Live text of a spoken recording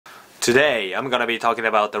Today, I'm gonna be talking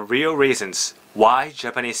about the real reasons why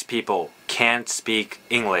Japanese people can't speak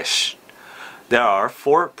English. There are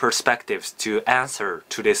 4 perspectives to answer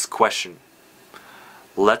to this question.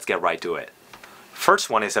 Let's get right to it. First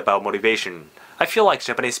one is about motivation. I feel like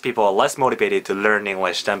Japanese people are less motivated to learn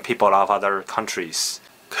English than people of other countries.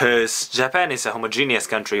 Because Japan is a homogeneous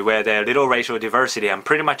country where there is little racial diversity and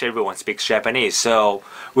pretty much everyone speaks Japanese, so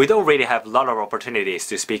we don't really have a lot of opportunities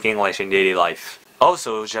to speak English in daily life.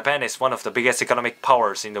 Also, Japan is one of the biggest economic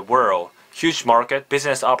powers in the world. Huge market,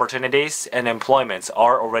 business opportunities, and employments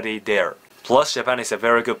are already there. Plus, Japan is a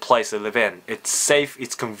very good place to live in. It's safe,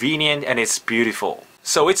 it's convenient, and it's beautiful.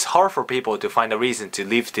 So it's hard for people to find a reason to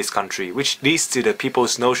leave this country, which leads to the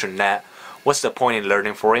people's notion that what's the point in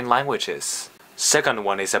learning foreign languages? Second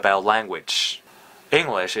one is about language.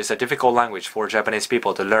 English is a difficult language for Japanese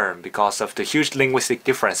people to learn because of the huge linguistic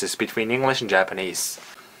differences between English and Japanese.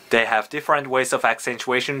 They have different ways of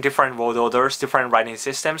accentuation, different word orders, different writing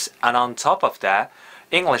systems, and on top of that,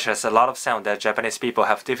 English has a lot of sound that Japanese people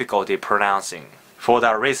have difficulty pronouncing. For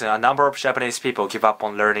that reason, a number of Japanese people give up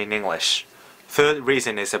on learning English. Third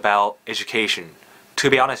reason is about education. To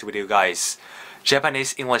be honest with you guys,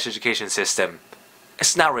 Japanese English education system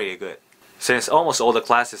is not really good. Since almost all the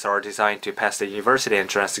classes are designed to pass the university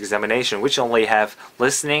entrance examination, which only have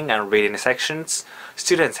listening and reading sections,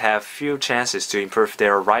 students have few chances to improve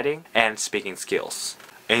their writing and speaking skills.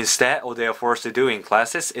 Instead, all they are forced to do in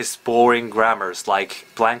classes is boring grammars like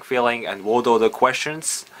blank filling and word order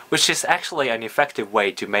questions, which is actually an effective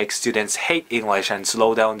way to make students hate English and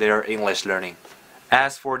slow down their English learning.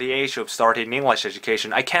 As for the age of starting English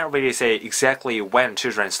education, I can't really say exactly when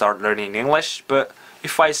children start learning English, but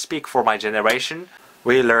if I speak for my generation,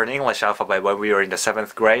 we learn English alphabet when we were in the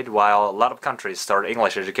 7th grade, while a lot of countries start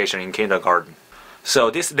English education in kindergarten. So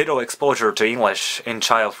this little exposure to English in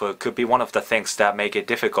childhood could be one of the things that make it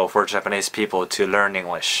difficult for Japanese people to learn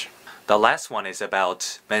English. The last one is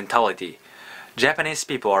about mentality. Japanese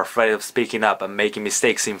people are afraid of speaking up and making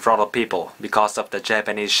mistakes in front of people because of the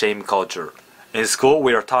Japanese shame culture. In school,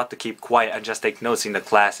 we are taught to keep quiet and just take notes in the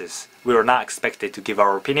classes. We are not expected to give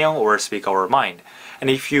our opinion or speak our mind. And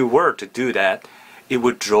if you were to do that, it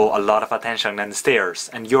would draw a lot of attention and stares,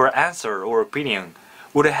 and your answer or opinion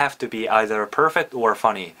would have to be either perfect or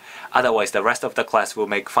funny. Otherwise, the rest of the class will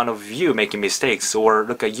make fun of you making mistakes or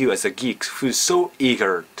look at you as a geek who's so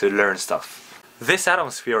eager to learn stuff. This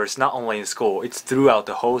atmosphere is not only in school, it's throughout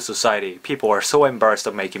the whole society. People are so embarrassed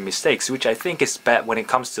of making mistakes, which I think is bad when it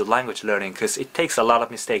comes to language learning because it takes a lot of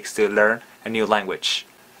mistakes to learn a new language.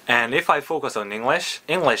 And if I focus on English,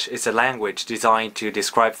 English is a language designed to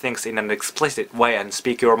describe things in an explicit way and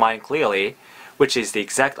speak your mind clearly, which is the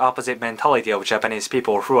exact opposite mentality of Japanese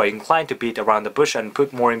people who are inclined to beat around the bush and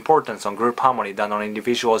put more importance on group harmony than on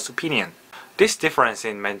individual's opinion. This difference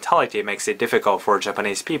in mentality makes it difficult for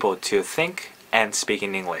Japanese people to think and speak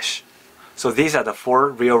in English. So these are the 4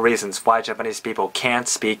 real reasons why Japanese people can't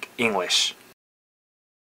speak English.